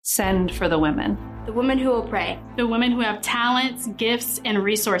Send for the women. The women who will pray. The women who have talents, gifts, and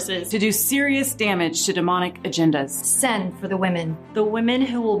resources to do serious damage to demonic agendas. Send for the women. The women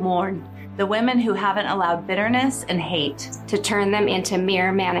who will mourn. The women who haven't allowed bitterness and hate to turn them into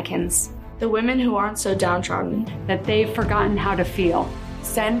mere mannequins. The women who aren't so downtrodden that they've forgotten how to feel.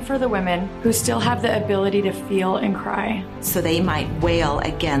 Send for the women who still have the ability to feel and cry, so they might wail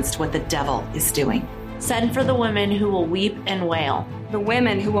against what the devil is doing. Send for the women who will weep and wail. The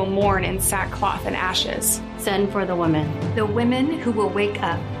women who will mourn in sackcloth and ashes. Send for the women. The women who will wake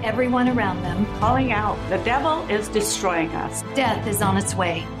up everyone around them, calling out, "The devil is destroying us. Death is on its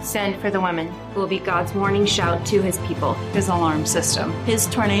way." Send for the women who will be God's morning shout to his people. His alarm system. His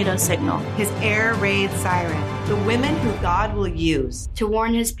tornado signal. His air raid siren. The women who God will use to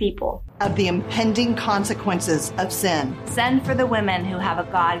warn his people of the impending consequences of sin. Send for the women who have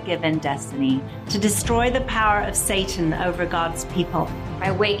a God-given destiny to destroy the power of Satan over God's people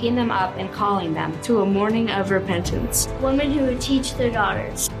by waking them up and calling them to a morning of repentance. Women who would teach their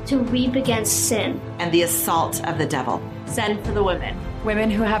daughters to weep against sin and the assault of the devil. Send for the women.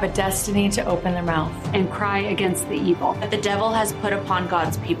 Women who have a destiny to open their mouth and cry against the evil that the devil has put upon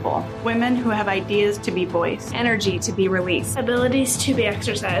God's people. Women who have ideas to be voiced, energy to be released, abilities to be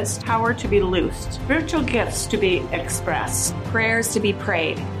exercised, power to be loosed, spiritual gifts to be expressed, prayers to be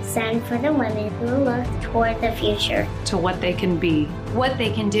prayed. Send for the women who look toward the future, to what they can be, what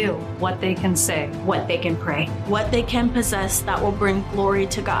they can do, what they can say, what they can pray, what they can possess that will bring glory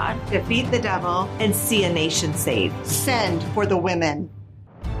to God, defeat the devil, and see a nation saved. Send for the women.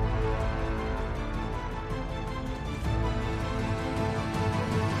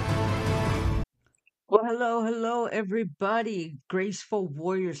 Well, hello, everybody. Graceful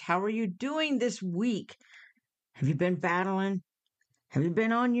Warriors, how are you doing this week? Have you been battling? Have you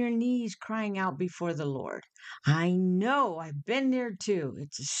been on your knees crying out before the Lord? I know, I've been there too.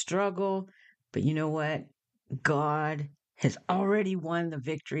 It's a struggle, but you know what? God has already won the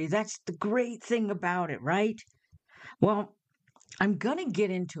victory. That's the great thing about it, right? Well, I'm going to get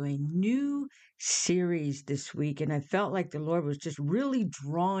into a new series this week, and I felt like the Lord was just really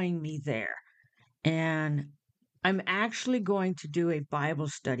drawing me there. And I'm actually going to do a Bible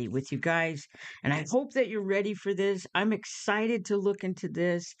study with you guys, and I hope that you're ready for this. I'm excited to look into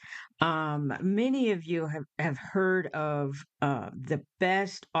this. Many of you have heard of the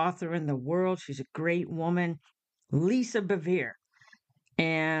best author in the world. She's a great woman, Lisa Bevere.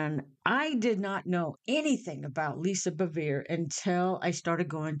 And I did not know anything about Lisa Bevere until I started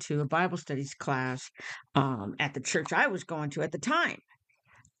going to a Bible studies class at the church I was going to at the time.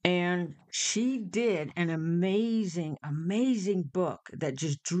 And she did an amazing, amazing book that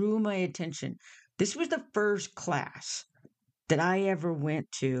just drew my attention. This was the first class that I ever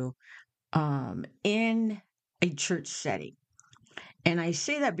went to in a church setting. And I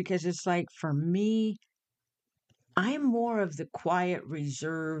say that because it's like, for me, I'm more of the quiet,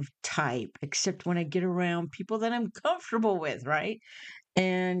 reserved type, except when I get around people that I'm comfortable with, right?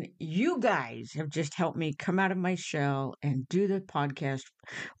 And you guys have just helped me come out of my shell and do the podcast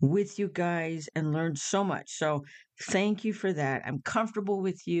with you guys and learn so much. So thank you for that. I'm comfortable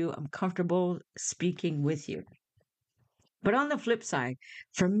with you. I'm comfortable speaking with you. But on the flip side,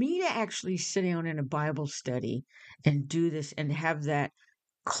 for me to actually sit down in a Bible study and do this and have that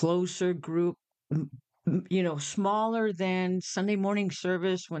closer group, smaller than Sunday morning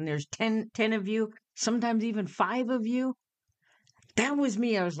service when there's 10 of you, sometimes even 5 of you, that was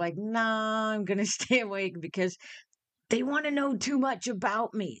me. I was like, nah, I'm going to stay awake because they want to know too much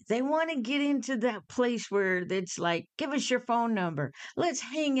about me. They want to get into that place where it's like, give us your phone number. Let's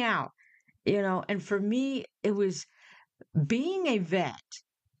hang out, And for me, it was being a vet.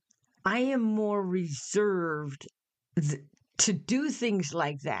 I am more reserved to do things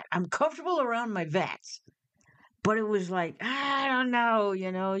like that. I'm comfortable around my vets. But it was like, I don't know,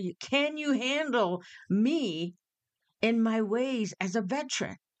 can you handle me in my ways as a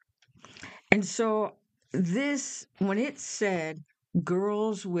veteran? And so when it said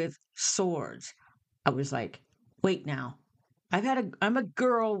girls with swords, I was like, wait now, I'm a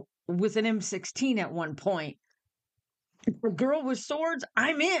girl with an M16 at one point. A girl with swords,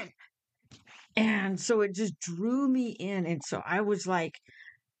 I'm in. And so it just drew me in. And so I was like,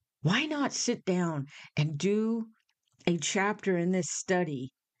 why not sit down and do a chapter in this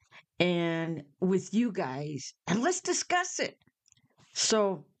study and with you guys, and let's discuss it.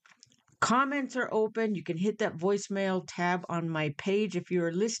 So comments are open. You can hit that voicemail tab on my page. If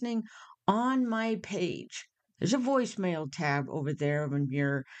you're listening on my page, there's a voicemail tab over there. When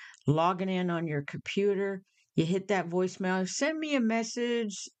you're logging in on your computer, you hit that voicemail, send me a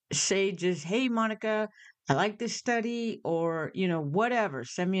message, say just, hey, Monica, I like this study, or, whatever.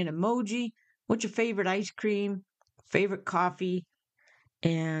 Send me an emoji. What's your favorite ice cream? Favorite coffee?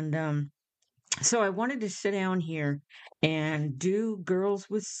 And so I wanted to sit down here and do Girls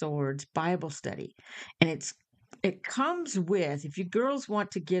with Swords Bible study. And it comes with, if you girls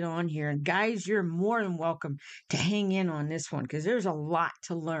want to get on here, and guys, you're more than welcome to hang in on this one because there's a lot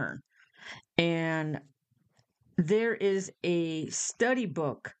to learn. And there is a study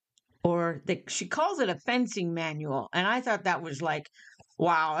book, or she calls it a fencing manual. And I thought that was like,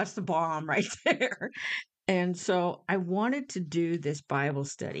 wow, that's the bomb right there. And so I wanted to do this Bible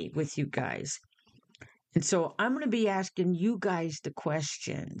study with you guys. And so I'm going to be asking you guys the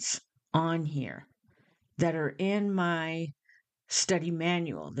questions on here that are in my study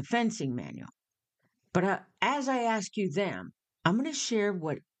manual, the fencing manual. But as I ask you them, I'm going to share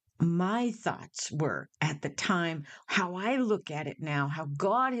what my thoughts were at the time, how I look at it now, how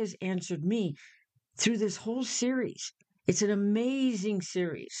God has answered me through this whole series. It's an amazing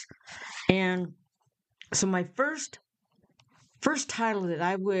series. And so my first title that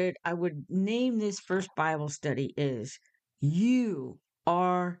I would name this first Bible study is You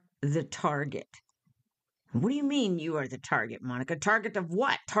Are the Target. What do you mean you are the target, Monica? Target of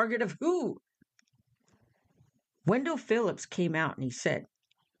what? Target of who? Wendell Phillips came out and he said,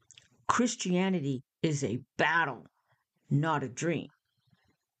 Christianity is a battle, not a dream.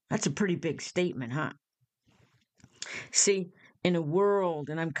 That's a pretty big statement, huh? See, in a world,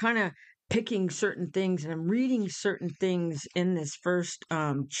 and I'm kind of picking certain things and I'm reading certain things in this first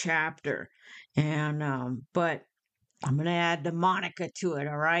chapter, and but I'm going to add the Monica to it,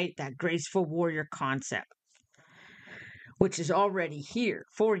 all right? That graceful warrior concept, which is already here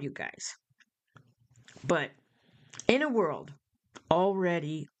for you guys. But in a world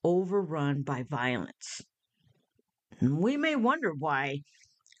already overrun by violence, we may wonder why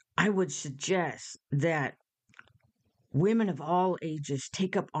I would suggest that women of all ages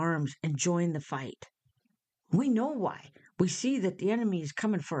take up arms and join the fight. We know why. We see that the enemy is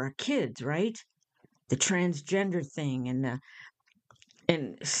coming for our kids, right? The transgender thing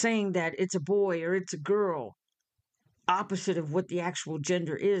and saying that it's a boy or it's a girl, opposite of what the actual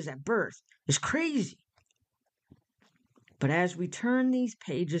gender is at birth, is crazy. But as we turn these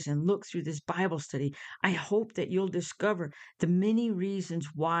pages and look through this Bible study, I hope that you'll discover the many reasons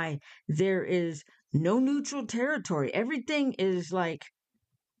why there is no neutral territory. Everything is like,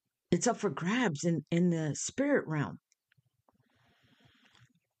 it's up for grabs in the spirit realm.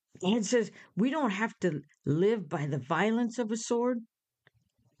 And it says, we don't have to live by the violence of a sword,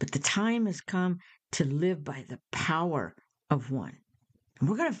 but the time has come to live by the power of one. And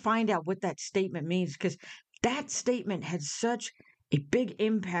we're going to find out what that statement means, because that statement had such a big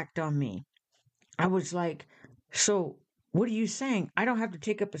impact on me. I was like, so what are you saying? I don't have to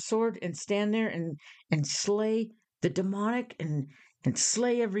take up a sword and stand there and slay the demonic and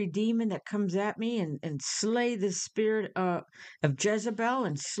slay every demon that comes at me and slay the spirit of Jezebel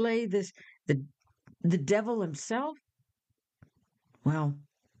and slay the devil himself? Well,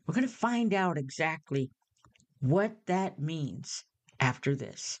 we're going to find out exactly what that means after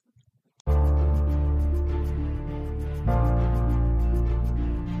this.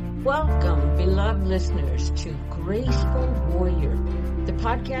 Welcome, beloved listeners, to Graceful Warrior, the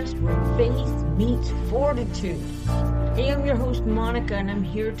podcast where faith meets fortitude. Hey, I'm your host, Monica, and I'm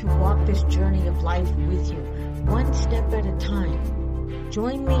here to walk this journey of life with you, one step at a time.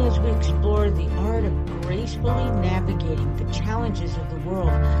 Join me as we explore the art of gracefully navigating the challenges of the world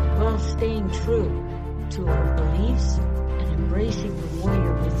while staying true to our beliefs and embracing the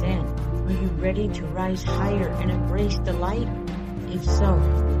warrior within. Are you ready to rise higher and embrace the light? If so,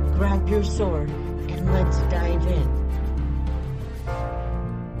 grab your sword and let's dive in.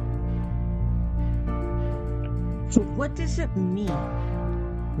 So what does it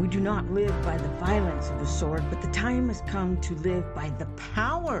mean? We do not live by the violence of the sword, but the time has come to live by the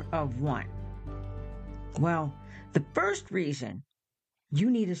power of one. Well, the first reason you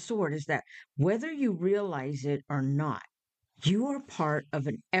need a sword is that whether you realize it or not, you are part of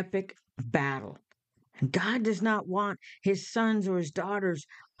an epic battle. And God does not want his sons or his daughters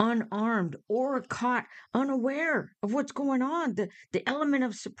unarmed or caught unaware of what's going on, the element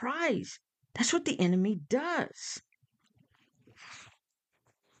of surprise. That's what the enemy does.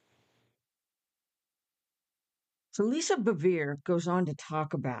 So Lisa Bevere goes on to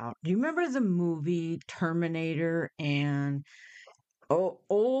talk about, do you remember the movie Terminator? And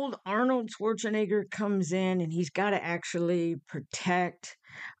old Arnold Schwarzenegger comes in and he's got to actually protect,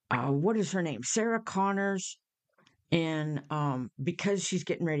 what is her name? Sarah Connors. And because she's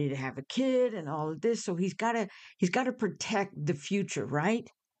getting ready to have a kid and all of this, so he's got to protect the future, right?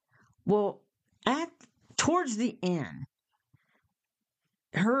 Well, at towards the end,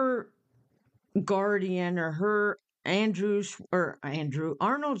 her guardian or her Arnold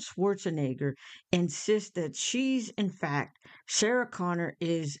Schwarzenegger insists that she's, in fact, Sarah Connor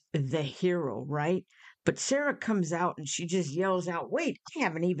is the hero, right? But Sarah comes out and she just yells out, wait, I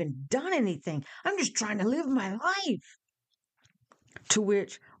haven't even done anything. I'm just trying to live my life. To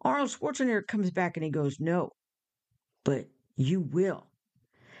which Arnold Schwarzenegger comes back and he goes, no, but you will.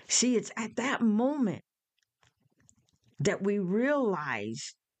 See, it's at that moment that we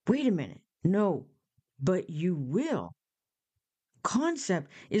realize, wait a minute, no, but you will.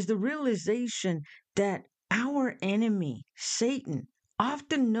 Concept is the realization that our enemy, Satan,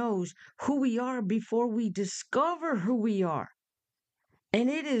 often knows who we are before we discover who we are. And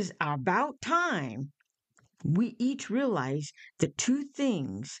it is about time we each realize the two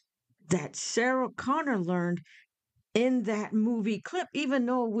things that Sarah Connor learned in that movie clip. Even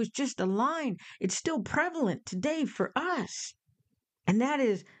though it was just a line, it's still prevalent today for us. And that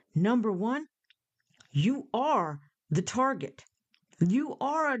is, number one, you are the target. You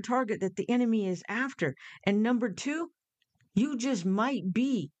are a target that the enemy is after. And number two, you just might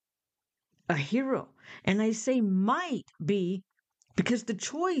be a hero. And I say might be because the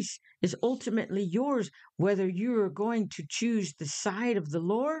choice is ultimately yours, whether you are going to choose the side of the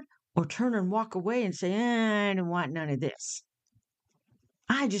Lord or turn and walk away and say, I don't want none of this.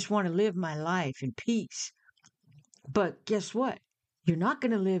 I just want to live my life in peace. But guess what? You're not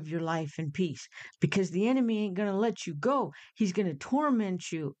going to live your life in peace because the enemy ain't going to let you go. He's going to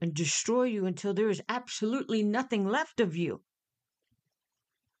torment you and destroy you until there is absolutely nothing left of you.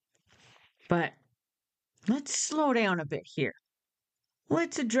 But let's slow down a bit here.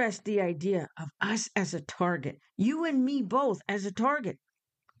 Let's address the idea of us as a target. You and me both as a target.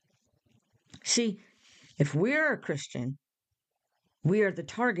 See, if we're a Christian, we are the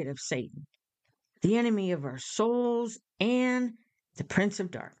target of Satan, the enemy of our souls and the prince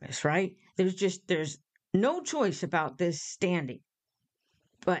of darkness, right? There's no choice about this standing.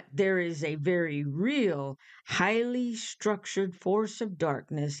 But there is a very real, highly structured force of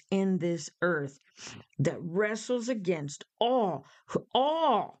darkness in this earth that wrestles against all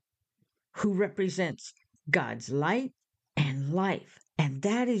who represents God's light and life. And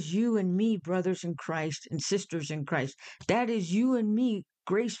that is you and me, brothers in Christ and sisters in Christ. That is you and me,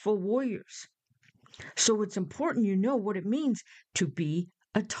 graceful warriors. So it's important you know what it means to be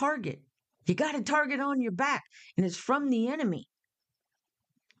a target. You got a target on your back, and it's from the enemy.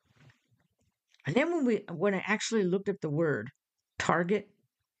 And then when I actually looked up the word target,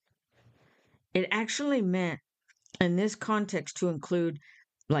 it actually meant in this context to include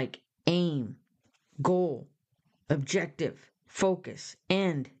like aim, goal, objective, focus,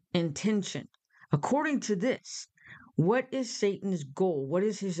 end, intention. According to this, what is Satan's goal? What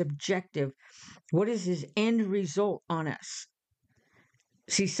is his objective? What is his end result on us?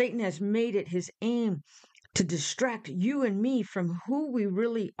 See, Satan has made it his aim to distract you and me from who we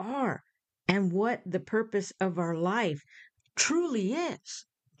really are and what the purpose of our life truly is.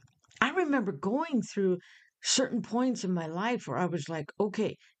 I remember going through certain points in my life where I was like,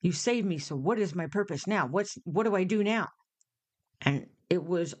 okay, you saved me, so what is my purpose now? What do I do now? And it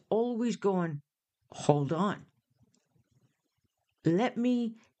was always going, hold on. Let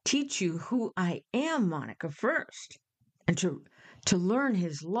me teach you who I am, Monica, first. And to learn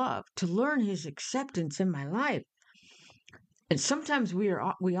his love, to learn his acceptance in my life. And sometimes we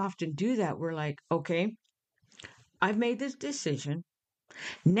often do that. We're like, okay, I've made this decision.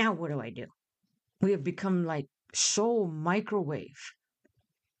 Now what do I do? We have become like so microwave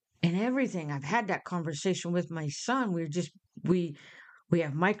and everything. I've had that conversation with my son. We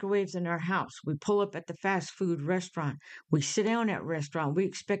have microwaves in our house. We pull up at the fast food restaurant. We sit down at restaurant. We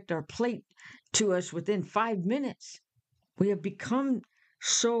expect our plate to us within 5 minutes. We have become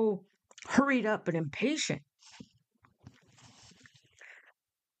so hurried up and impatient.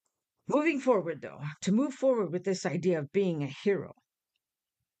 Moving forward, though, to move forward with this idea of being a hero,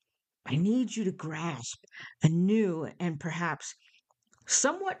 I need you to grasp a new and perhaps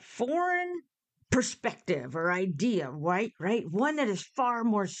somewhat foreign perspective or idea, right? One that is far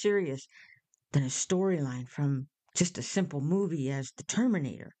more serious than a storyline from just a simple movie as The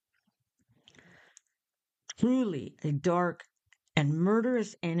Terminator. Truly, a dark and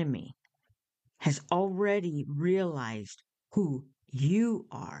murderous enemy has already realized who you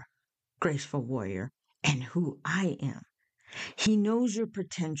are, graceful warrior, and who I am. He knows your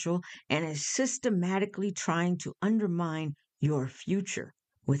potential and is systematically trying to undermine your future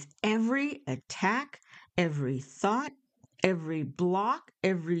with every attack, every thought, every block,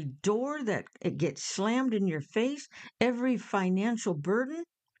 every door that it gets slammed in your face, every financial burden.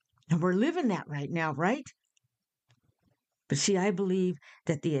 And we're living that right now, right? But see, I believe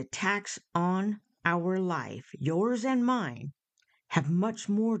that the attacks on our life, yours and mine, have much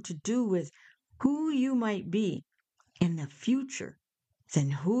more to do with who you might be in the future than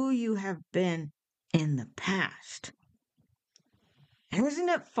who you have been in the past. And isn't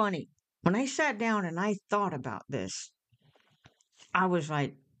it funny? When I sat down and I thought about this, I was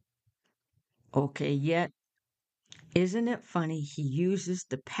like, okay, yet, isn't it funny he uses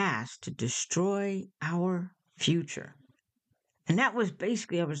the past to destroy our future? And that was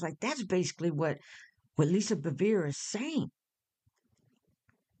basically, I was like, that's basically what Lisa Bevere is saying.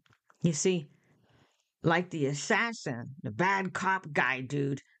 You see, like the assassin, the bad cop guy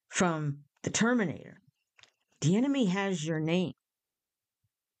dude from the Terminator, the enemy has your name.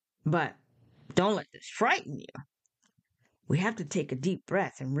 But don't let this frighten you. We have to take a deep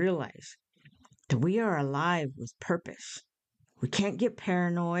breath and realize that we are alive with purpose. We can't get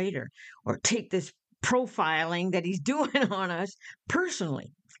paranoid or take this profiling that he's doing on us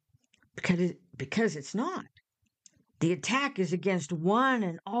personally, because it's not. The attack is against one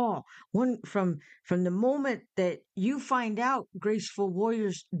and all. One from the moment that you find out, Graceful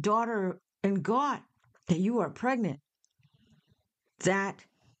Warrior's daughter in God, that you are pregnant. That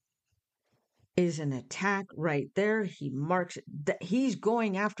is an attack right there. He marks it. That he's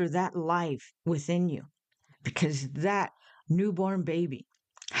going after that life within you, because that newborn baby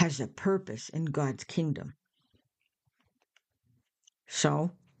has a purpose in God's kingdom.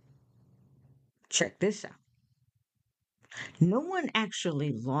 So, check this out. No one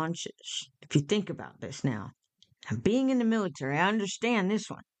actually launches, if you think about this now, and being in the military, I understand this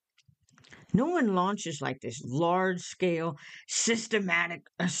one. No one launches like this large-scale, systematic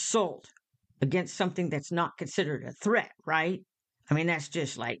assault against something that's not considered a threat, right? I mean, that's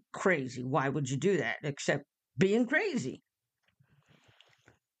just like crazy. Why would you do that except being crazy?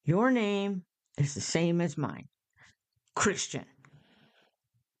 Your name is the same as mine, Christian.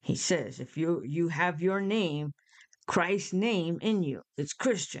 He says, if you have your name, Christ's name in you, it's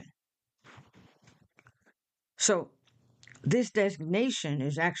Christian. So this designation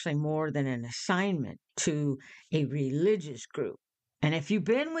is actually more than an assignment to a religious group. And if you've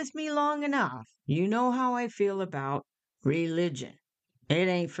been with me long enough, you know how I feel about religion. It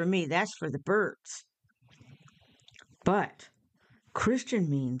ain't for me. That's for the birds. But Christian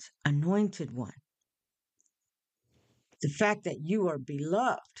means anointed one. The fact that you are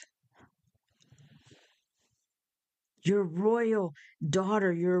beloved. You're royal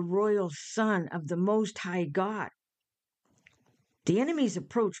daughter, you're royal son of the Most High God. The enemy's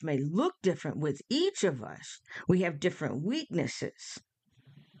approach may look different with each of us. We have different weaknesses.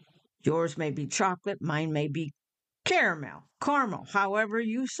 Yours may be chocolate, mine may be caramel, however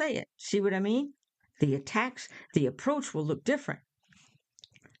you say it. See what I mean? The attacks, the approach will look different.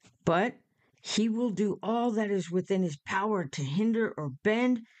 But he will do all that is within his power to hinder or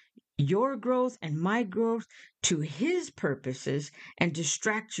bend your growth and my growth to his purposes and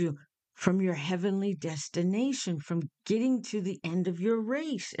distract you from your heavenly destination, from getting to the end of your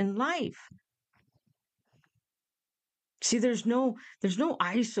race in life. See, there's no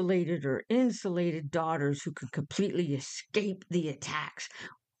isolated or insulated daughters who can completely escape the attacks,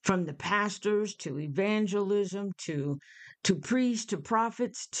 from the pastors to evangelism to priests to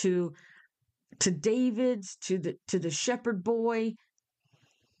prophets to Davids to the shepherd boy,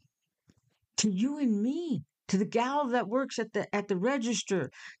 to you and me, to the gal that works at the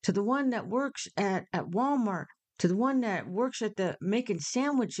register, to the one that works at Walmart, to the one that works at the making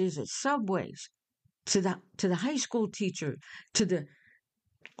sandwiches at Subways, to the high school teacher, to the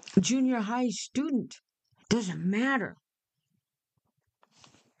junior high student. It doesn't matter.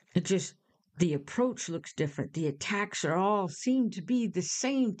 It just, the approach looks different. The attacks are all seem to be the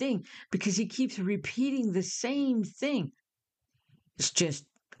same thing because he keeps repeating the same thing. It's just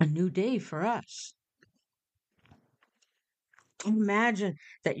a new day for us. Imagine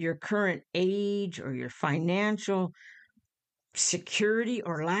that your current age or your financial security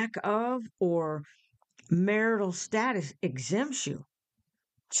or lack of or marital status exempts you.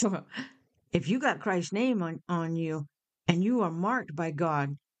 So if you got Christ's name on you and you are marked by God,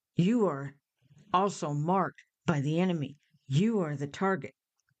 you are also marked by the enemy. You are the target.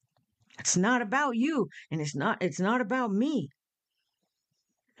 It's not about you, and it's not about me.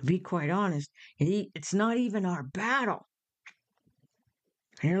 To be quite honest, it's not even our battle.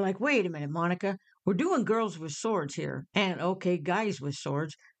 And you're like, wait a minute, Monica, we're doing girls with swords here, and okay, guys with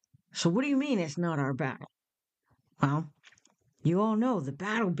swords. So what do you mean it's not our battle? Well, you all know the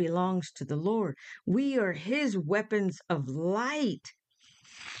battle belongs to the Lord. We are his weapons of light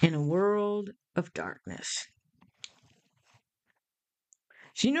in a world of darkness.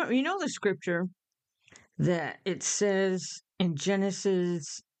 So you know the scripture that it says in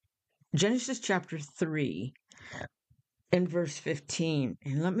Genesis chapter 3 and verse 15.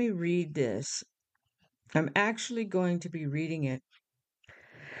 And let me read this. I'm actually going to be reading it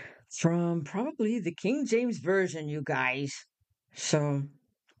from probably the King James Version, you guys. So,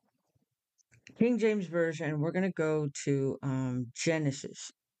 King James Version, we're going to go to Genesis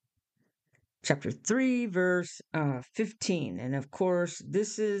chapter 3, verse 15. And of course,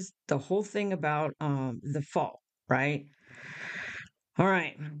 this is the whole thing about the fall, right? All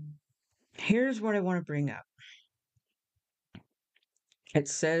right. Here's what I want to bring up. It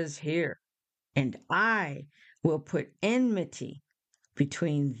says here, and I will put enmity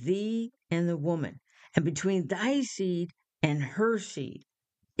between thee and the woman, and between thy seed and her seed.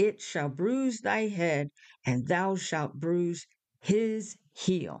 It shall bruise thy head, and thou shalt bruise his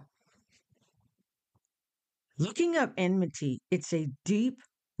heel. Looking up enmity, it's a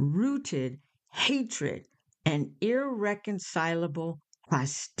deep-rooted hatred and irreconcilable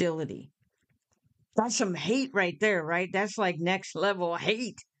hostility. That's some hate right there, right? That's like next level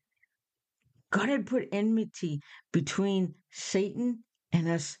hate. God had put enmity between Satan and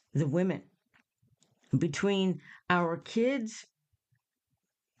us, the women, between our kids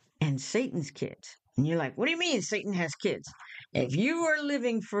and Satan's kids. And you're like, what do you mean Satan has kids? If you are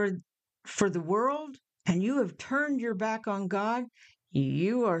living for the world and you have turned your back on God,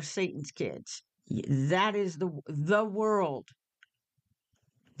 you are Satan's kids. That is the world.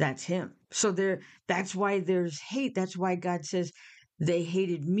 That's him. So that's why there's hate. That's why God says they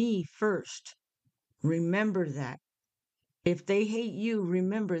hated me first. Remember that. If they hate you,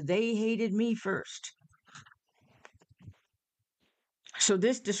 remember they hated me first. So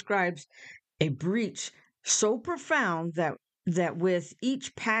this describes a breach so profound that with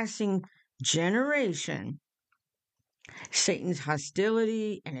each passing generation, Satan's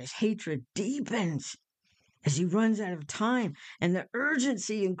hostility and his hatred deepens as he runs out of time and the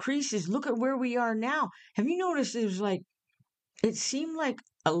urgency increases. Look at where we are now. Have you noticed it seemed like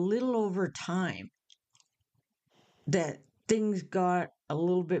a little over time that things got a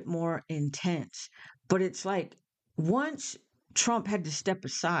little bit more intense. But it's like once Trump had to step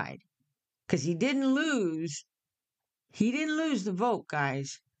aside because he didn't lose the vote,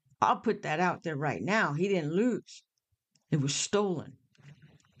 guys. I'll put that out there right now. He didn't lose. It was stolen.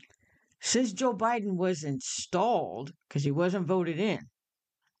 Since Joe Biden was installed because he wasn't voted in,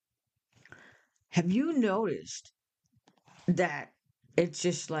 have you noticed that it's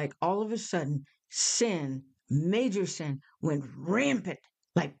just like all of a sudden sin, major sin, went rampant,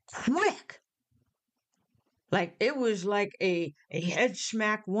 like quick. Like it was like a head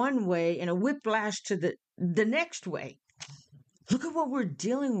smack one way and a whiplash to the next way. Look at what we're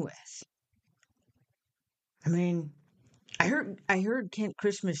dealing with. I mean, I heard Kent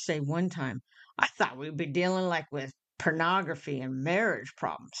Christmas say one time, I thought we'd be dealing like with pornography and marriage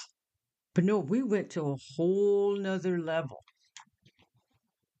problems. But no, we went to a whole nother level.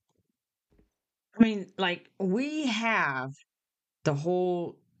 I mean, like we have the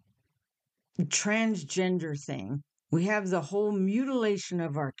whole transgender thing. We have the whole mutilation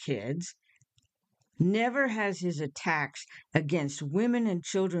of our kids. Never has his attacks against women and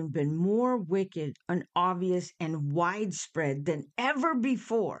children been more wicked and obvious and widespread than ever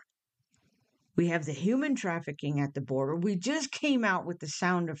before. We have the human trafficking at the border. We just came out with the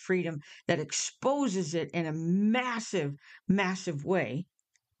Sound of Freedom that exposes it in a massive, massive way.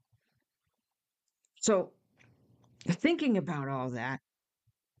 So, thinking about all that,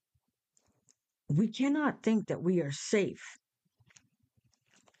 we cannot think that we are safe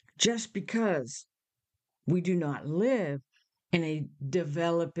just because we do not live in a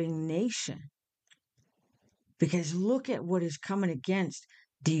developing nation. Because look at what is coming against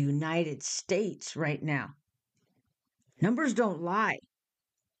the United States right now. Numbers don't lie.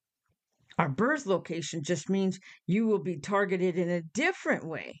 Our birth location just means you will be targeted in a different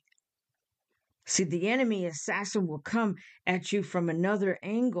way. See, the enemy assassin will come at you from another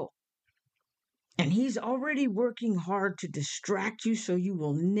angle. And he's already working hard to distract you so you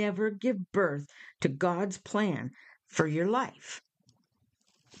will never give birth to God's plan for your life.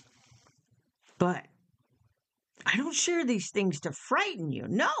 But I don't share these things to frighten you.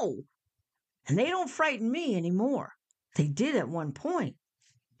 No. And they don't frighten me anymore. They did at one point.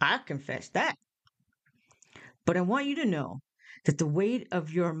 I confess that. But I want you to know that the weight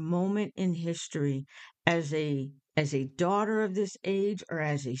of your moment in history as a daughter of this age or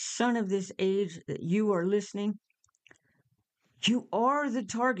as a son of this age that you are listening, you are the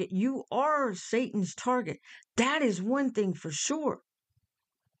target. You are Satan's target. That is one thing for sure.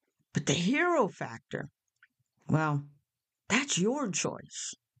 But the hero factor, well, That's your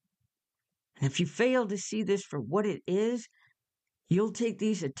choice. And if you fail to see this for what it is, you'll take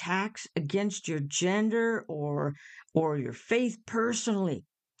these attacks against your gender or your faith personally,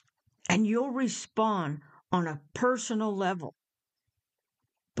 and you'll respond on a personal level.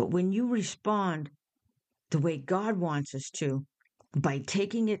 But when you respond the way God wants us to, by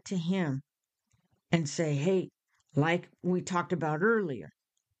taking it to Him and say, hey, like we talked about earlier,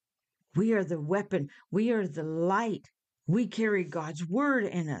 we are the weapon, we are the light, we carry God's word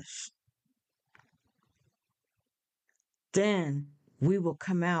in us, then we will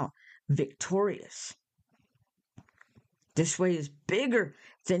come out victorious. This way is bigger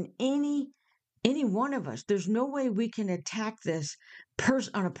than any one of us. There's no way we can attack this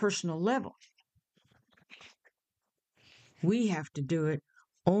on a personal level. We have to do it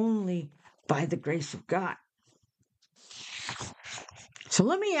only by the grace of God. So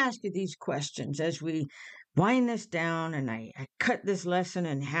let me ask you these questions as we wind this down, and I cut this lesson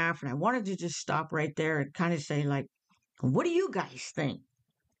in half, and I wanted to just stop right there and kind of say, like, what do you guys think?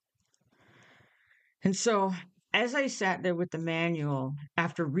 And so as I sat there with the manual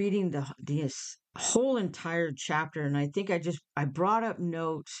after reading this whole entire chapter, and I think I brought up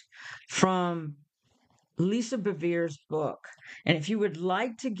notes from Lisa Bevere's book. And if you would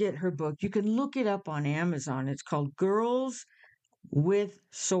like to get her book, you can look it up on Amazon. It's called Girls with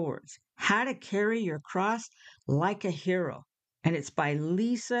Swords: How to Carry Your Cross Like a Hero. And it's by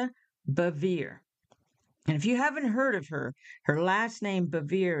Lisa Bevere. And if you haven't heard of her, her last name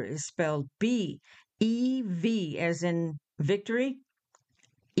Bevere is spelled B-E-V as in victory,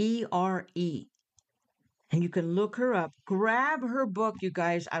 E-R-E. And you can look her up. Grab her book, you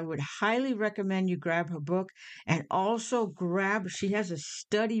guys. I would highly recommend you grab her book. And also she has a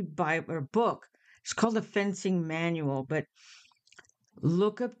study Bible or book. It's called the Fencing Manual. But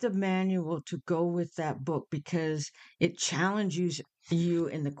look up the manual to go with that book, because it challenges you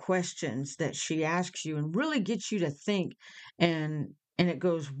in the questions that she asks you and really gets you to think. And it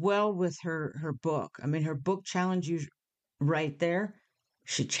goes well with her book. I mean, her book challenges you right there.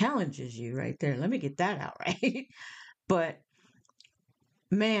 She challenges you right there. Let me get that out right. But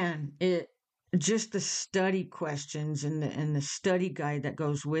man, just the study questions and the study guide that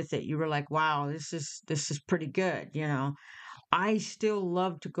goes with it, you were like, wow, this is pretty good. You know, I still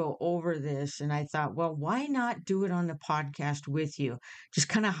love to go over this, and I thought, well, why not do it on the podcast with you? Just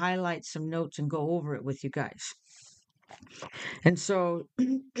kind of highlight some notes and go over it with you guys. And so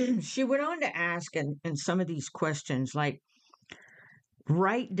she went on to ask in some of these questions, like,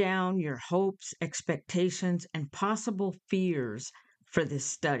 write down your hopes, expectations, and possible fears for this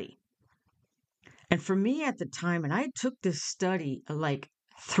study. And for me at the time, and I took this study like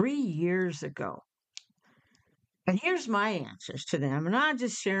 3 years ago, and here's my answers to them, and I'll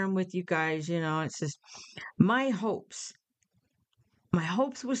just share them with you guys. You know, it says, my hopes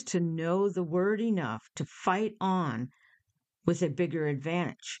was to know the word enough to fight on with a bigger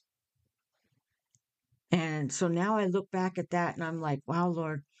advantage. And so now I look back at that and I'm like, wow,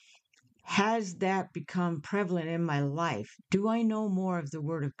 Lord, has that become prevalent in my life? Do I know more of the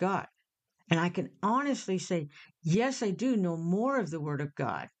Word of God? And I can honestly say, yes, I do know more of the Word of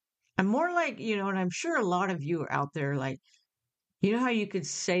God. I'm more like, you know, and I'm sure a lot of you are out there like, you know how you could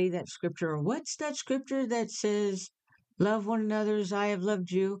say that scripture, or what's that scripture that says, love one another as I have loved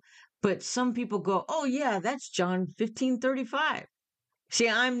you? But some people go, oh yeah, that's John 15:35. See,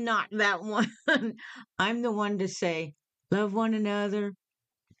 I'm not that one. I'm the one to say, love one another.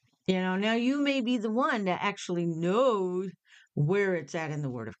 You know, now you may be the one that actually knows where it's at in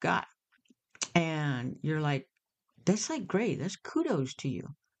the Word of God. And you're like, that's like great. That's kudos to you.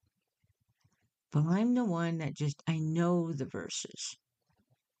 But I'm the one that I know the verses.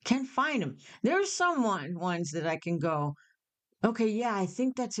 Can't find them. There's some ones that I can go, okay, yeah, I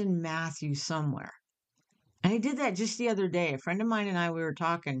think that's in Matthew somewhere. And I did that just the other day. A friend of mine and I, we were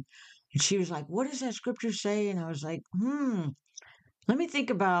talking, and she was like, what does that scripture say? And I was like, let me think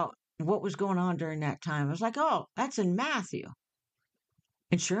about what was going on during that time. I was like, oh, that's in Matthew.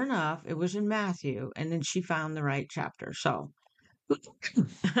 And sure enough, it was in Matthew. And then she found the right chapter. So,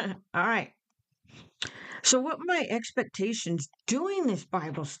 all right. So what were my expectations doing this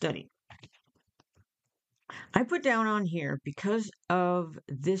Bible study? I put down on here, because of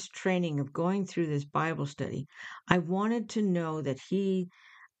this training of going through this Bible study, I wanted to know that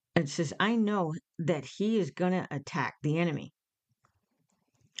it says, I know that he is going to attack the enemy.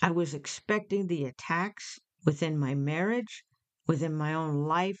 I was expecting the attacks within my marriage, within my own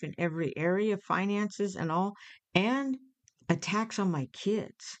life in every area, finances and all, and attacks on my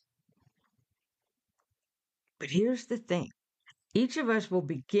kids. But here's the thing. Each of us will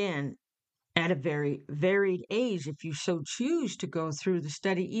begin at a very varied age if you so choose to go through the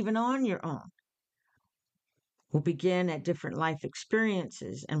study even on your own. We'll begin at different life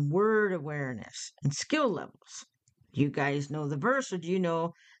experiences and word awareness and skill levels. Do you guys know the verse, or do you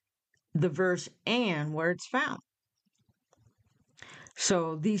know the verse and where it's found?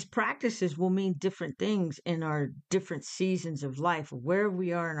 So these practices will mean different things in our different seasons of life, where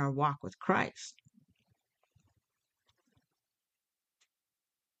we are in our walk with Christ.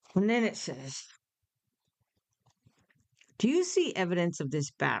 And then it says, do you see evidence of this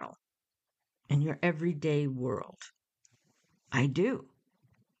battle in your everyday world? I do.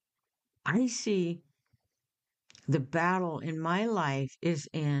 I see the battle in my life is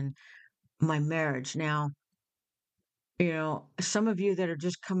in my marriage. Now, some of you that are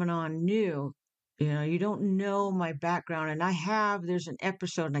just coming on new, you don't know my background. And there's an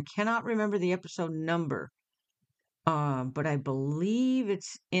episode, and I cannot remember the episode number, but I believe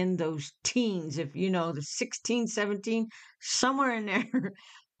it's in those teens, if the 16, 17, somewhere in there.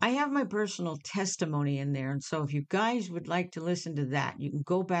 I have my personal testimony in there. And so if you guys would like to listen to that, you can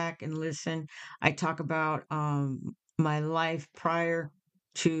go back and listen. I talk about my life prior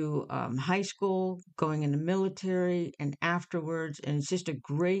to high school, going in the military, and afterwards. And it's just a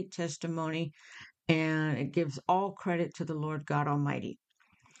great testimony. And it gives all credit to the Lord God Almighty.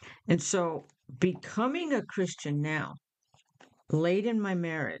 And so becoming a Christian now, late in my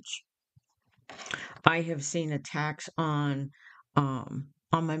marriage, I have seen attacks on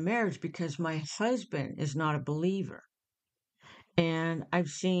my marriage because my husband is not a believer. And I've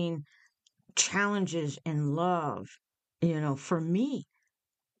seen challenges in love, for me,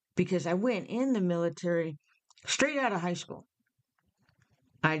 because I went in the military straight out of high school.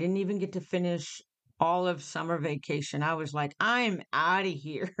 I didn't even get to finish all of summer vacation. I was like, I'm out of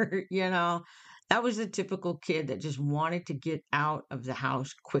here. That was the typical kid that just wanted to get out of the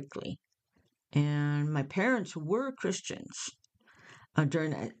house quickly. And my parents were Christians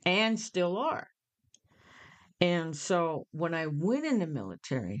during that, and still are. And so when I went in the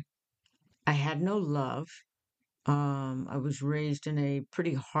military, I had no love. I was raised in a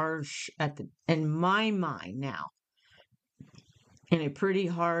pretty harsh, in my mind now, in a pretty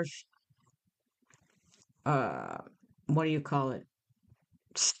harsh, what do you call it?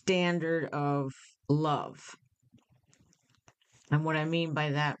 Standard of love. And what I mean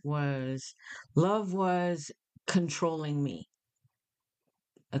by that was love was controlling me,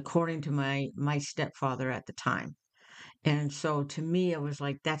 according to my stepfather at the time. And so to me, I was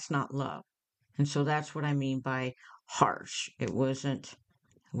like, that's not love. And so that's what I mean by harsh. I wasn't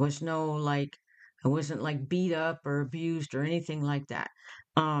like beat up or abused or anything like that.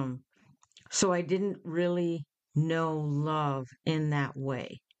 So I didn't really know love in that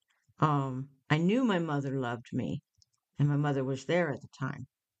way. I knew my mother loved me, and my mother was there at the time.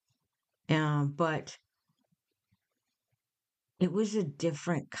 But it was a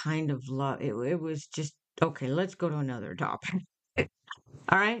different kind of love. It was just, okay, let's go to another topic.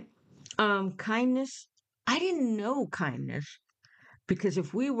 All right. Kindness. I didn't know kindness because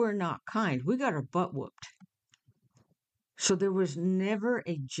if we were not kind, we got our butt whooped. So there was never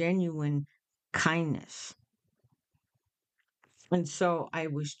a genuine kindness. And so I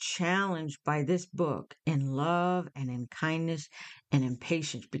was challenged by this book in love and in kindness and in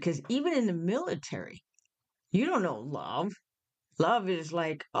patience, because even in the military, you don't know love. Love is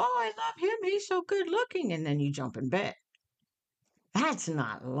like, oh, I love him. He's so good looking. And then you jump in bed. That's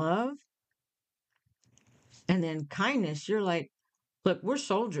not love. And then kindness, you're like, look, we're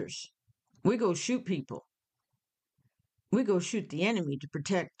soldiers. We go shoot people. We go shoot the enemy to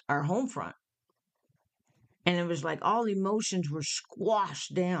protect our home front. And it was like all emotions were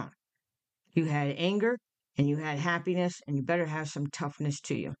squashed down. You had anger and you had happiness, and you better have some toughness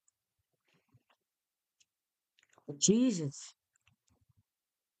to you. Jesus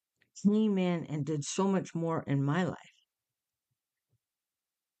came in and did so much more in my life.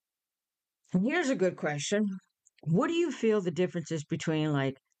 And here's a good question. What do you feel the difference is between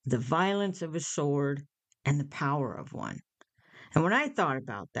like the violence of a sword and the power of one? And when I thought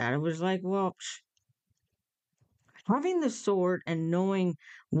about that, I was like, well, having the sword and knowing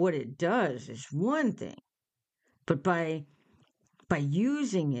what it does is one thing, but by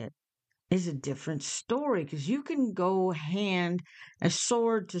using it is a different story, because you can go hand a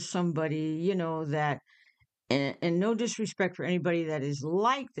sword to somebody, that, and no disrespect for anybody that is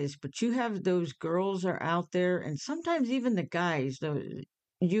like this, but you have those girls are out there, and sometimes even the guys,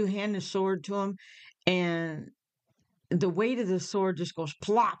 you hand a sword to them, and the weight of the sword just goes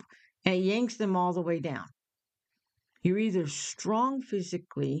plop, and it yanks them all the way down. You're either strong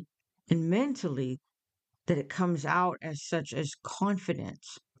physically and mentally, that it comes out as such as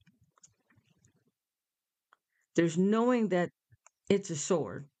confidence. There's knowing that it's a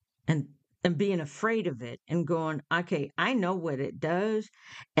sword and being afraid of it and going, okay, I know what it does.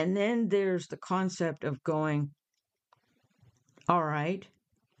 And then there's the concept of going, all right,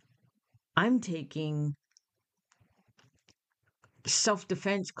 I'm taking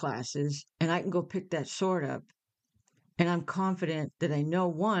self-defense classes and I can go pick that sword up. And I'm confident that I know,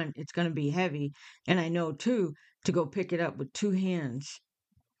 one, it's going to be heavy. And I know, two, to go pick it up with two hands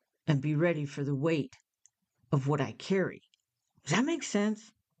and be ready for the weight of what I carry. Does that make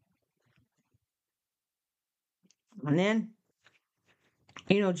sense? And then,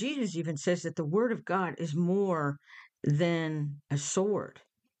 Jesus even says that the word of God is more than a sword.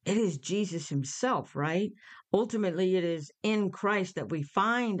 It is Jesus himself, right? Ultimately, it is in Christ that we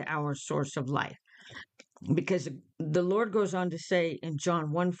find our source of life. Because the Lord goes on to say in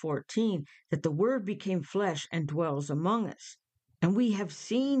John 1:14 that the word became flesh and dwells among us. And we have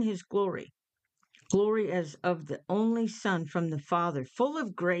seen his glory as of the only Son from the Father, full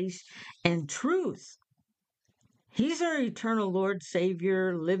of grace and truth. He's our eternal Lord,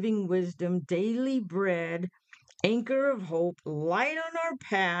 Savior, living wisdom, daily bread, anchor of hope, light on our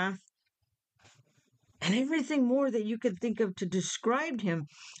path, and everything more that you could think of to describe him,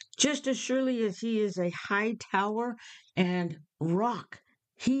 just as surely as he is a high tower and rock.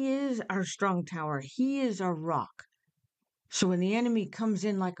 He is our strong tower. He is our rock. So when the enemy comes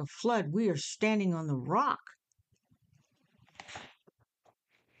in like a flood, we are standing on the rock.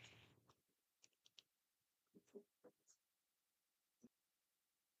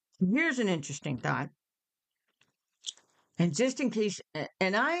 Here's an interesting thought. And just in case,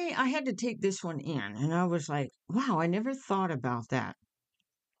 and I had to take this one in, and I was like, wow, I never thought about that.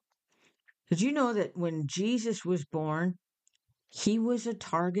 Did you know that when Jesus was born, he was a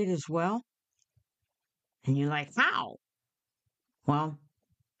target as well? And you're like, how? Well,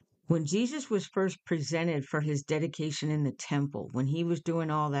 when Jesus was first presented for his dedication in the temple, when he was doing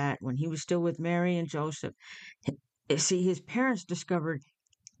all that, when he was still with Mary and Joseph, see, his parents discovered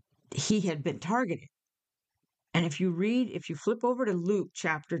he had been targeted. And if you flip over to Luke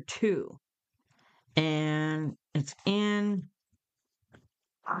chapter 2, and it's in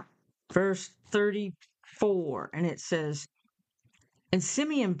verse 34, and it says, and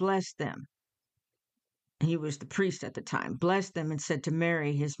Simeon blessed them. He was the priest at the time, blessed them and said to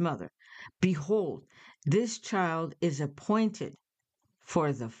Mary, his mother, behold, this child is appointed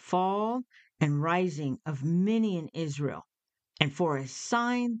for the fall and rising of many in Israel, and for a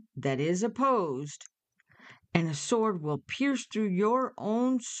sign that is opposed, and a sword will pierce through your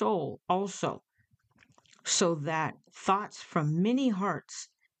own soul also, so that thoughts from many hearts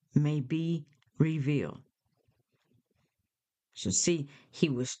may be revealed. So see, he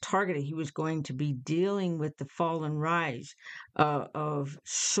was targeted. He was going to be dealing with the fall and rise of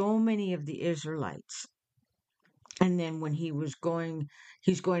so many of the Israelites. And then when he's going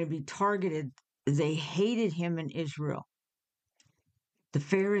to be targeted, they hated him in Israel. The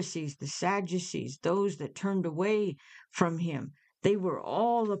Pharisees, the Sadducees, those that turned away from him, they were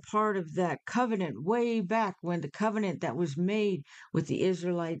all a part of that covenant way back when the covenant that was made with the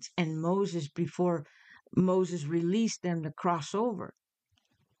Israelites and Moses before Moses released them to cross over.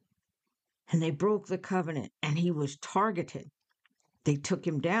 And they broke the covenant, and he was targeted. They took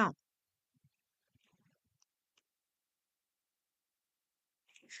him down.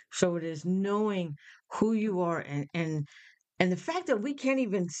 So it is knowing who you are and the fact that we can't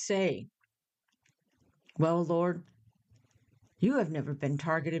even say, well, Lord, you have never been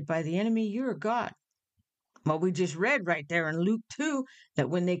targeted by the enemy. You're God. Well, we just read right there in Luke 2 that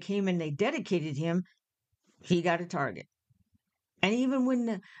when they came and they dedicated him, he got a target. And even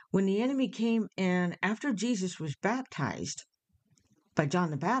when the enemy came and after Jesus was baptized by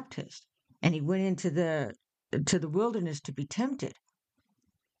John the Baptist, and he went into the wilderness to be tempted,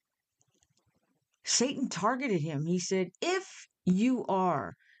 Satan targeted him. He said, if you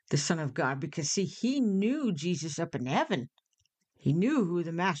are the Son of God, because see, he knew Jesus up in heaven. He knew who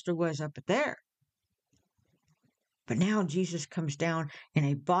the master was up there. But now Jesus comes down in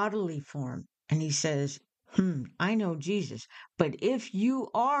a bodily form and he says, I know Jesus, but if you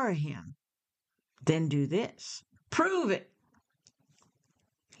are him, then do this. Prove it.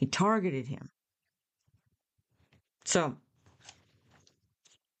 He targeted him. So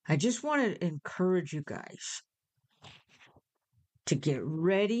I just want to encourage you guys to get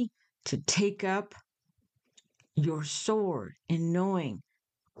ready to take up your sword in knowing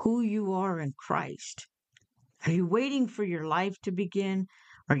who you are in Christ. Are you waiting for your life to begin?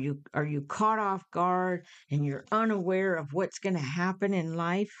 Are you caught off guard and you're unaware of what's going to happen in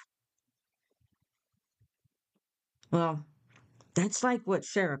life? Well, that's like what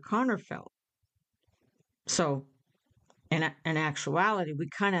Sarah Connor felt. So in actuality, we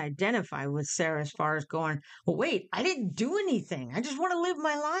kind of identify with Sarah as far as going, well, wait, I didn't do anything. I just want to live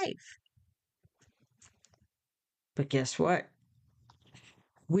my life. But guess what?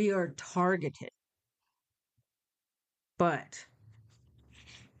 We are targeted. But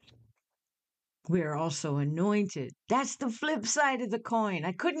we are also anointed. That's the flip side of the coin.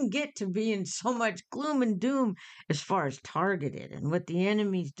 I couldn't get to being so much gloom and doom as far as targeted and what the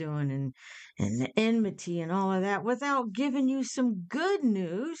enemy's doing and the enmity and all of that without giving you some good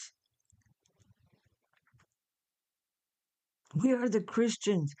news. We are the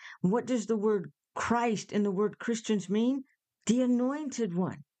Christians. What does the word Christ and the word Christians mean? The anointed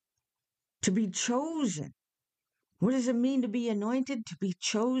one. To be chosen. What does it mean to be anointed? To be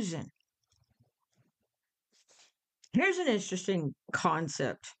chosen. Here's an interesting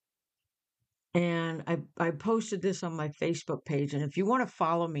concept. And I posted this on my Facebook page. And if you want to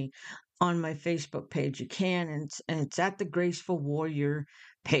follow me on my Facebook page, you can. And it's at the Graceful Warrior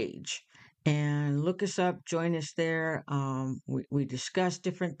page. And look us up, join us there. We discuss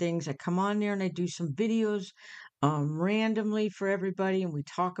different things. I come on there and I do some videos randomly for everybody. And we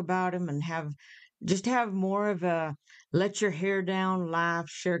talk about them and have more of a let your hair down, laugh,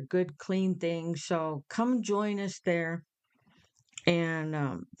 share good, clean things. So come join us there.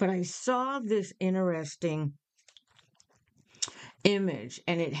 And but I saw this interesting image,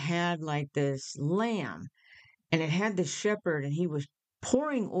 and it had like this lamb, and it had the shepherd, and he was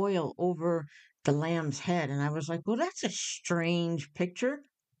pouring oil over the lamb's head. And I was like, well, that's a strange picture.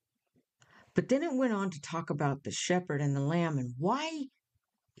 But then it went on to talk about the shepherd and the lamb and why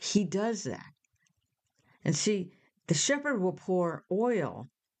he does that. And see, the shepherd will pour oil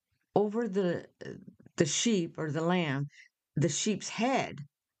over the sheep or the lamb, the sheep's head.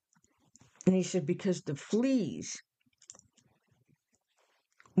 And he said, because the fleas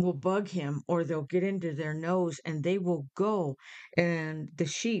will bug him or they'll get into their nose and they will go and the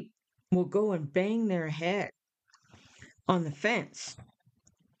sheep will go and bang their head on the fence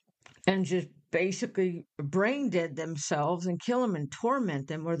and just basically brain dead themselves and kill them and torment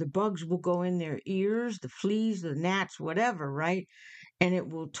them, or the bugs will go in their ears, the fleas, the gnats, whatever, right? And it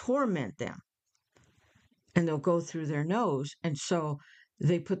will torment them. And they'll go through their nose. And so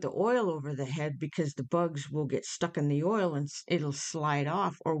they put the oil over the head because the bugs will get stuck in the oil and it'll slide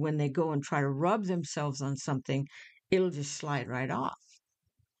off. Or when they go and try to rub themselves on something, it'll just slide right off.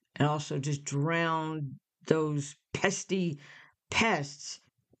 And also just drown those pesty pests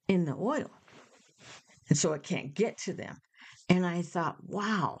in the oil. And so it can't get to them. And I thought,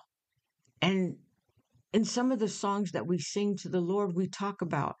 wow. And in some of the songs that we sing to the Lord, we talk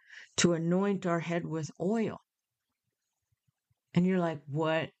about to anoint our head with oil. And you're like,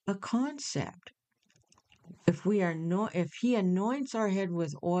 what a concept. If he anoints our head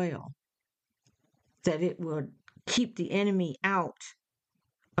with oil, that it would keep the enemy out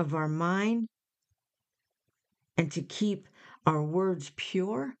of our mind and to keep our words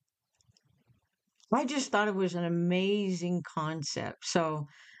pure. I just thought it was an amazing concept. So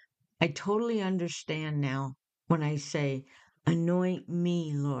I totally understand now when I say, anoint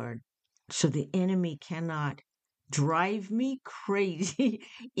me, Lord, so the enemy cannot drive me crazy,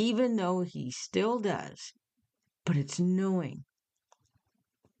 even though he still does. But it's knowing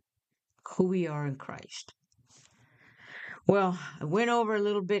who we are in Christ. Well, I went over a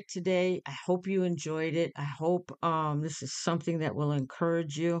little bit today. I hope you enjoyed it. I hope this is something that will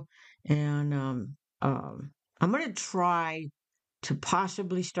encourage you. And I'm going to try to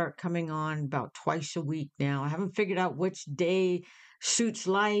possibly start coming on about twice a week now. I haven't figured out which day suits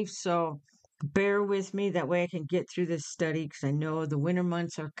life, so bear with me. That way I can get through this study because I know the winter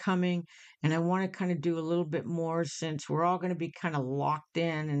months are coming and I want to kind of do a little bit more since we're all going to be kind of locked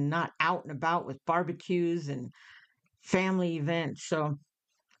in and not out and about with barbecues and family events. So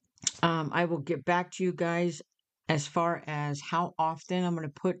I will get back to you guys as far as how often I'm going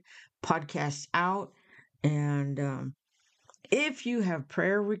to put podcasts out. And if you have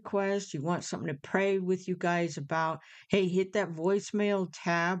prayer requests, you want something to pray with you guys about, hey, hit that voicemail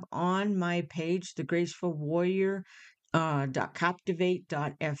tab on my page, the Graceful Warrior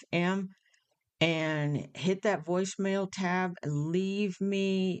 .captivate.fm, and hit that voicemail tab and leave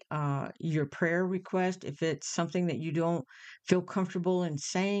me your prayer request. If it's something that you don't feel comfortable in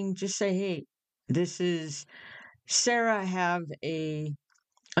saying, just say, hey, this is Sarah. I have a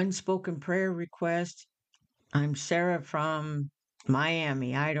unspoken prayer request. I'm Sarah from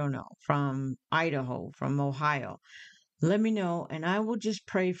Miami, I don't know, from Idaho, from Ohio. Let me know, and I will just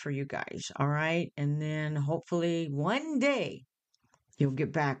pray for you guys, all right? And then hopefully one day you'll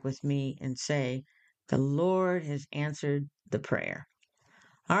get back with me and say, the Lord has answered the prayer.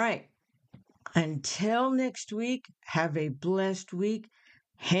 All right. Until next week, have a blessed week.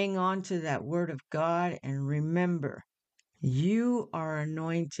 Hang on to that word of God and remember, you are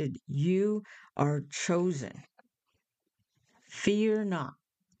anointed. You are chosen. Fear not,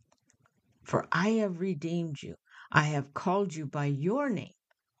 for I have redeemed you. I have called you by your name.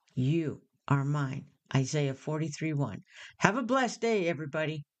 You are mine. Isaiah 43:1. Have a blessed day,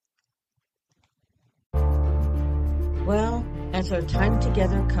 everybody. Well, as our time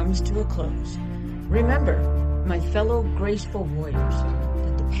together comes to a close, remember, my fellow graceful warriors,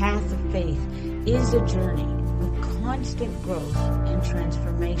 that the path of faith is a journey with constant growth and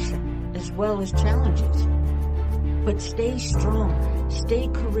transformation, as well as challenges. But stay strong, stay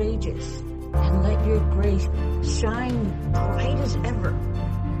courageous, and let your grace shine bright as ever.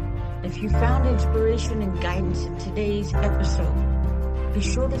 If you found inspiration and guidance in today's episode, be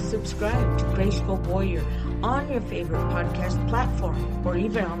sure to subscribe to Graceful Warrior on your favorite podcast platform or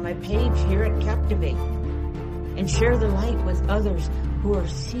even on my page here at Captivate. And share the light with others who are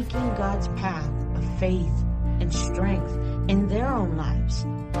seeking God's path of faith and strength in their own lives.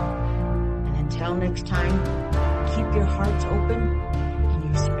 And until next time, keep your hearts open and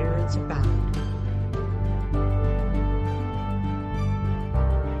your spirits abound.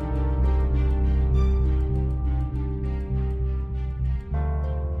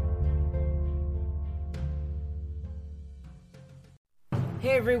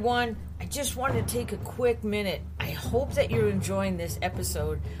 Hey everyone, I just wanted to take a quick minute. I hope that you're enjoying this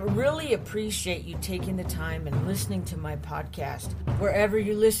episode. I really appreciate you taking the time and listening to my podcast. Wherever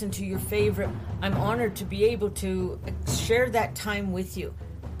you listen to your favorite, I'm honored to be able to share that time with you.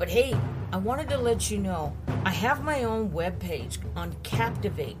 But hey, I wanted to let you know, I have my own webpage on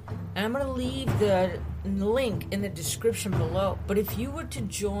Captivate, and I'm going to leave the link in the description below. But if you were to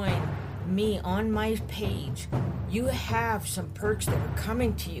join me on my page, you have some perks that are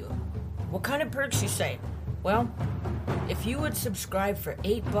coming to you. What kind of perks, you say? Well, if you would subscribe for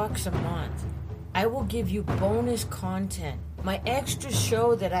 $8 a month, I will give you bonus content, my extra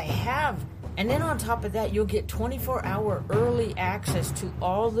show that I have, and then on top of that, you'll get 24-hour early access to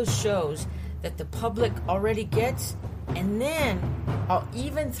all the shows that the public already gets, and then I'll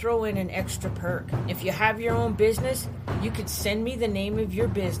even throw in an extra perk. If you have your own business, you could send me the name of your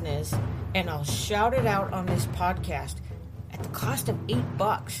business and I'll shout it out on this podcast at the cost of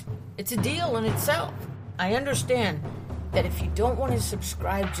 $8. It's a deal in itself. I understand that if you don't want to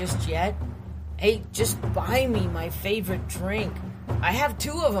subscribe just yet, hey, just buy me my favorite drink. I have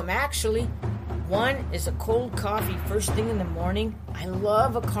two of them, actually. One is a cold coffee first thing in the morning. I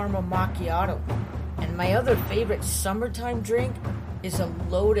love a caramel macchiato. And my other favorite summertime drink is a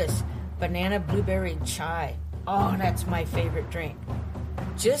Lotus banana blueberry chai. Oh, that's my favorite drink.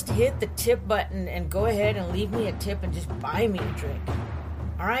 Just hit the tip button and go ahead and leave me a tip and just buy me a drink.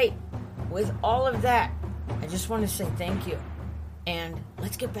 All right, with all of that, I just want to say thank you. And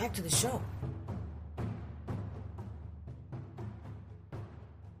let's get back to the show.